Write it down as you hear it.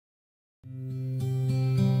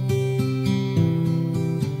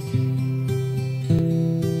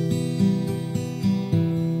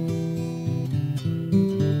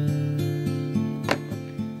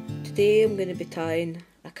going to be tying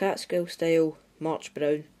a Catskill style March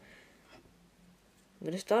brown. I'm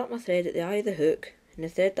going to start my thread at the eye of the hook, and the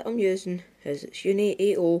thread that I'm using is Uni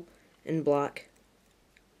 80 in black.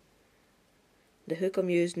 The hook I'm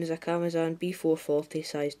using is a Camazan B440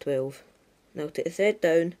 size 12. Now take the thread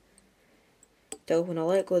down till when I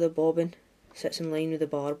let go of the bobbin it sits in line with the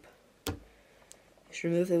barb. Just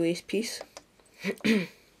remove the waste piece.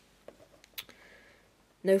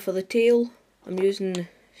 Now for the tail I'm using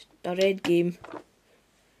a red game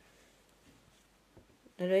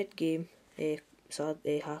hackle,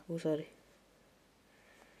 sorry.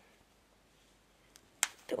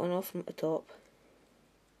 Take one off from the top.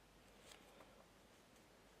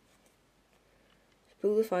 Just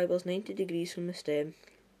pull the fibres 90 degrees from the stem,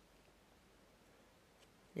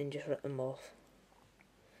 then just rip them off.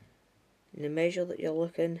 And the measure that you're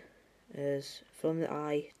looking is from the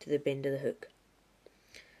eye to the bend of the hook.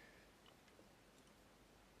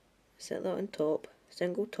 Set that on top,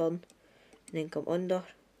 single turn, and then come under,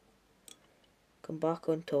 come back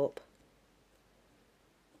on top.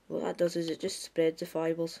 What that does is it just spreads the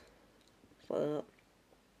fibres, like that.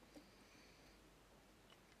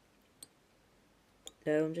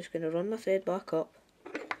 Now I'm just going to run my thread back up.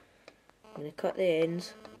 I'm going to cut the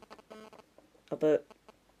ends about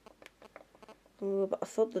a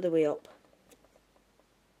third of the way up.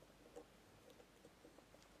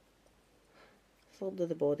 Third of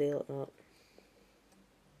the body, like that.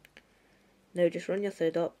 Now just run your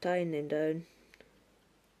thread up, tying them down.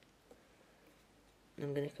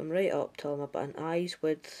 I'm going to come right up till I'm about an eye's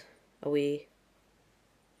width away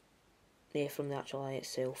from the actual eye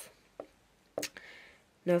itself.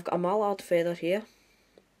 Now I've got a mallard feather here.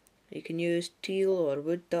 You can use teal or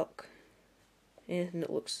wood duck, anything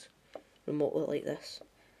that looks remotely like this.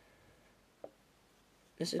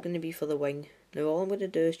 This is going to be for the wing. Now all I'm going to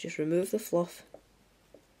do is just remove the fluff,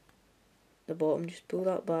 the bottom, just pull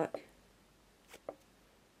that back.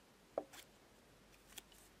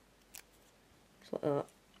 Like that.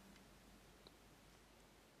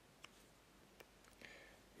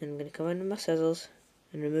 And I'm going to come in with my scissors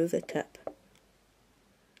and remove the tip.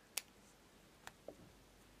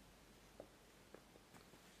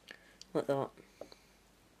 Like that.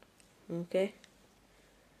 Okay.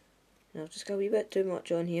 Now I've just got a wee bit too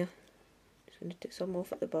much on here. Just going to take some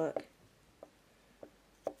off at the back.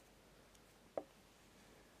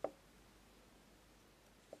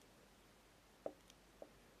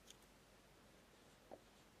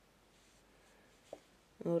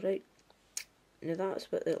 Alright, now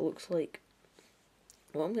that's what it looks like.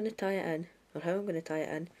 What I'm going to tie it in, or how I'm going to tie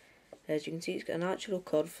it in, is you can see it's got a natural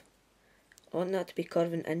curve. I want that to be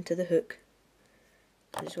curving into the hook.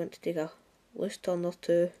 I just want to take a loose turn or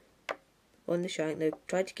two on the shank. Now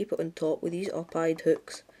try to keep it on top. With these up-eyed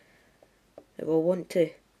hooks, it will want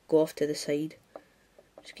to go off to the side.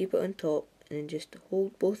 Just keep it on top and then just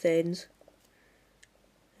hold both ends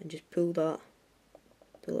and just pull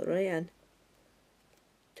it right in.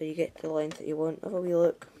 So you get to the length that you want. Have a wee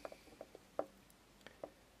look. A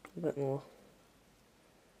bit more.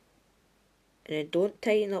 And then don't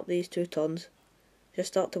tighten up these two turns. Just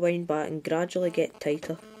start to wind back and gradually get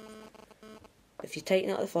tighter. If you tighten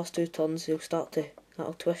up the first two turns,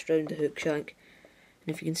 that'll twist round the hook shank.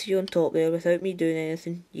 And if you can see on top there, without me doing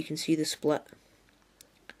anything, you can see the split.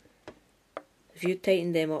 If you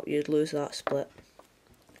tightened them up, you'd lose that split.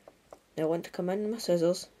 Now I want to come in with my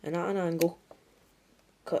scissors and at an angle.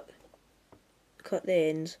 Cut the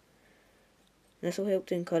ends. This will help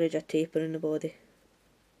to encourage a taper in the body.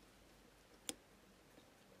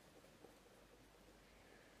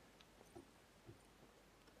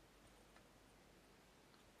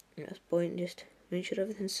 At this point, just make sure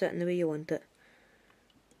everything's sitting the way you want it.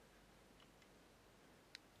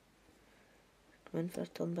 Come in for a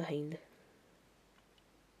turn behind.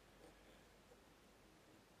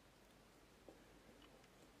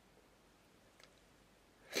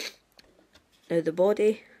 Now the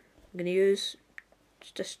body, I'm going to use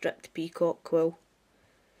just a stripped peacock quill.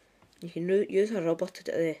 You can use a rubber to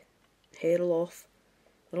get the herald off.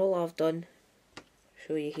 But all I've done, I'll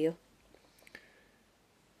show you here,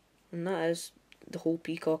 and that is the whole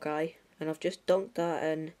peacock eye. And I've just dunked that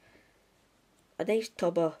in a nice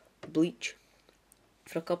tub of bleach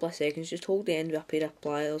for a couple of seconds. Just hold the end with a pair of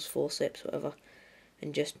pliers, forceps, whatever,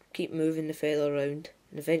 and just keep moving the feather around,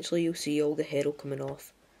 and eventually you'll see all the herald coming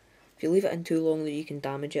off. If you leave it in too long, you can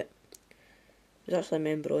damage it. There's actually a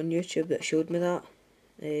member on YouTube that showed me that,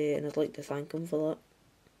 and I'd like to thank him for that.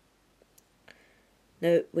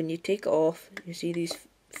 Now, when you take it off, you see these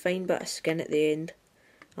fine bit of skin at the end.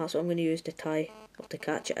 That's what I'm going to use to tie, or to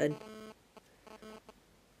catch it in.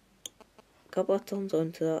 A couple of turns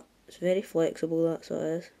onto that, It's very flexible, that's what it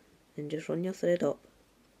is. And just run your thread up.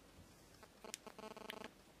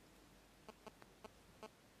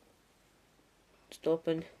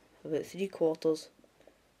 Stopping about 3/4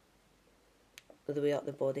 of the way up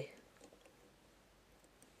the body.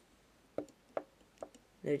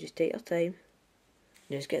 Now just take your time.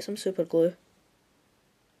 Just get some super glue.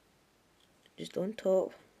 Just on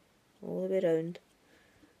top, all the way around.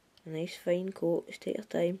 A nice fine coat, just take your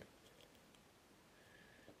time.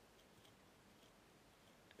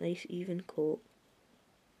 Nice even coat.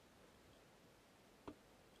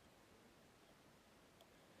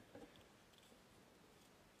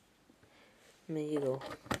 And there you go.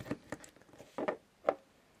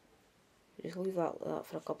 Just leave that like that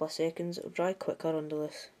for a couple of seconds. It'll dry quicker under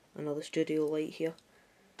this another studio light here.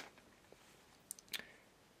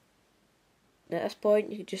 At this point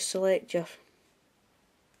you can just select your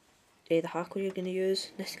the hackle you're going to use.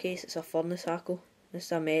 In this case it's a furnace hackle. This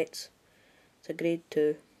is a Metz. It's a grade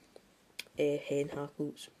 2 hen hackle.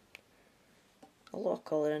 It's a lot of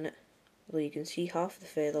colour in it. Although you can see half the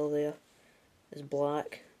feather there is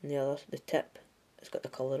black and the other, the tip, it's got the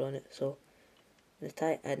colour on it. So I'm going to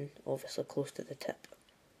tie it in, obviously close to the tip.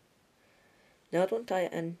 Now I don't tie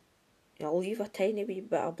it in, I'll leave a tiny wee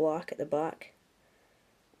bit of black at the back.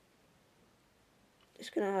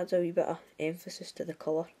 Just going to add a wee bit of emphasis to the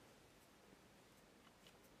colour.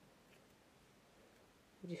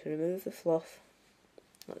 Just remove the fluff,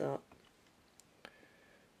 like that.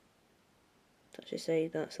 Touch the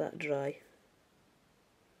side, that's that dry.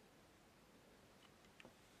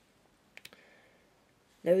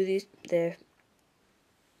 Now see there's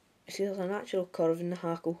a natural curve in the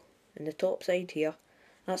hackle, in the top side here.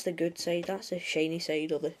 That's the good side, that's the shiny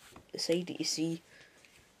side, or the side that you see.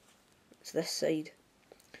 It's this side.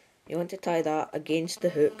 You want to tie that against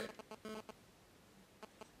the hook.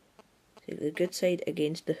 So the good side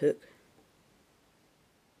against the hook.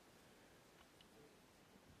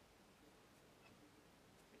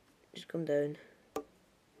 Just come down,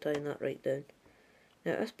 tying that right down.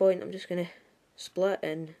 Now at this point I'm just going to split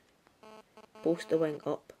in, post the wing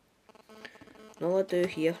up. And all I do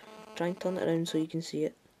here, try and turn it around so you can see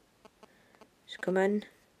it. Just come in,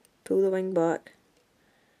 pull the wing back,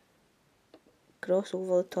 cross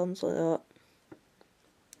over the turns like that.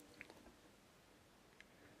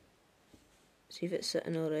 See if it's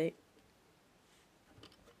sitting alright.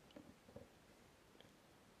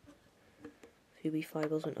 A few wee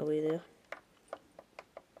fibres went away there.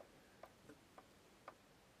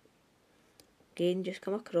 Again, just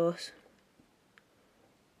come across,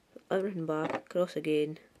 put everything back, across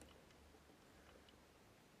again.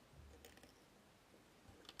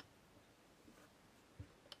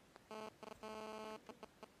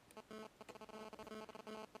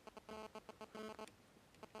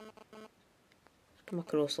 Come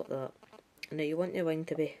across like that. And now you want the wing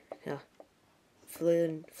to be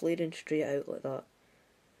flaring straight out like that.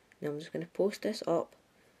 Now I'm just going to post this up,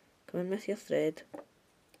 come in with your thread,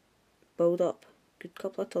 build up a good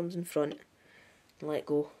couple of turns in front, and let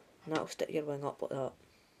go, and that'll stick your wing up like that.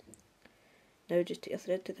 Now just take your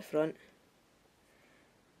thread to the front,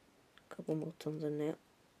 a couple more turns in there,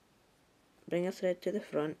 bring your thread to the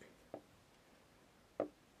front,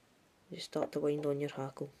 just start to wind on your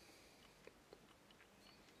hackle.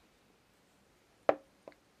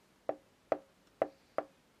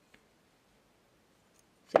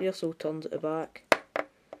 3 or so turns at the back,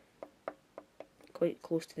 quite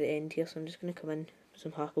close to the end here, so I'm just going to come in with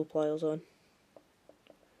some hackle pliers on.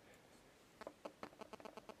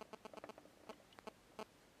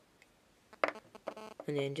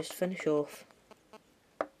 And then just finish off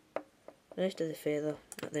the rest of the feather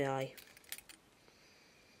at the eye.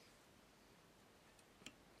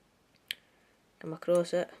 Come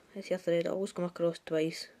across it with your thread, always come across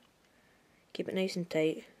twice. Keep it nice and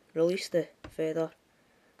tight, release the feather,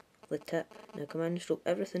 the tip. Now come in and stroke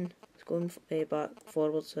everything that's going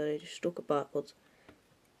forward, just stroke it backwards.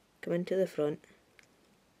 Come into the front,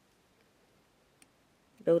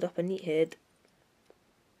 build up a neat head.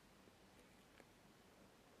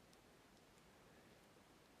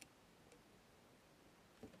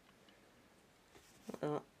 Like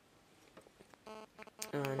that.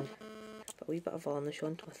 And put a wee bit of varnish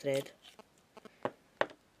onto a thread.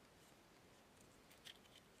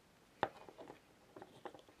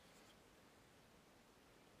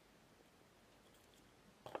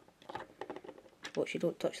 Watch you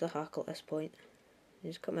don't touch the hackle at this point. You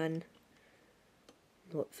just come in and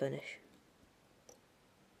look, finish.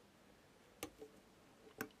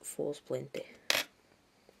 Four's plenty.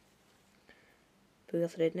 Pull your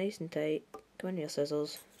thread nice and tight, come in with your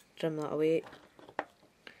scissors, trim that away.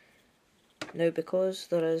 Now, because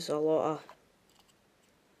there is a lot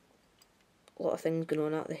of things going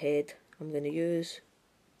on at the head, I'm going to use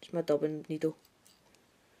just my dubbing needle.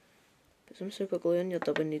 Put some super glue on your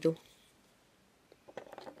dubbing needle.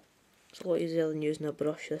 It's a lot easier than using a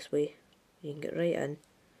brush this way. You can get right in.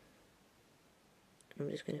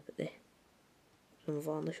 I'm just going to put some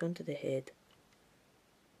varnish onto the head.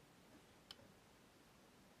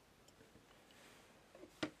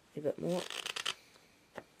 A bit more.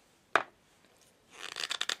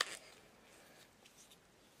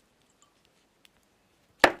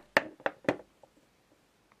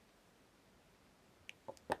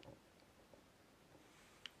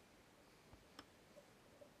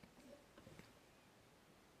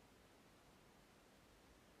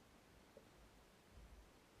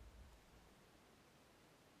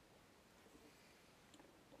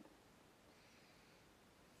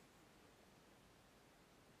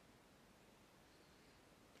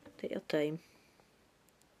 Take your time.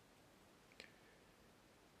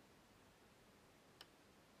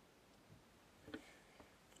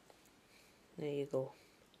 There you go.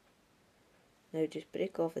 Now just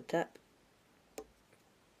break off the tip.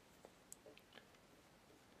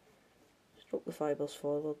 Stroke the fibres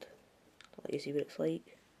forward. Let you see what it's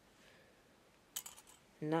like.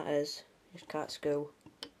 And that is just Catskill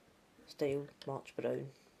style March Brown.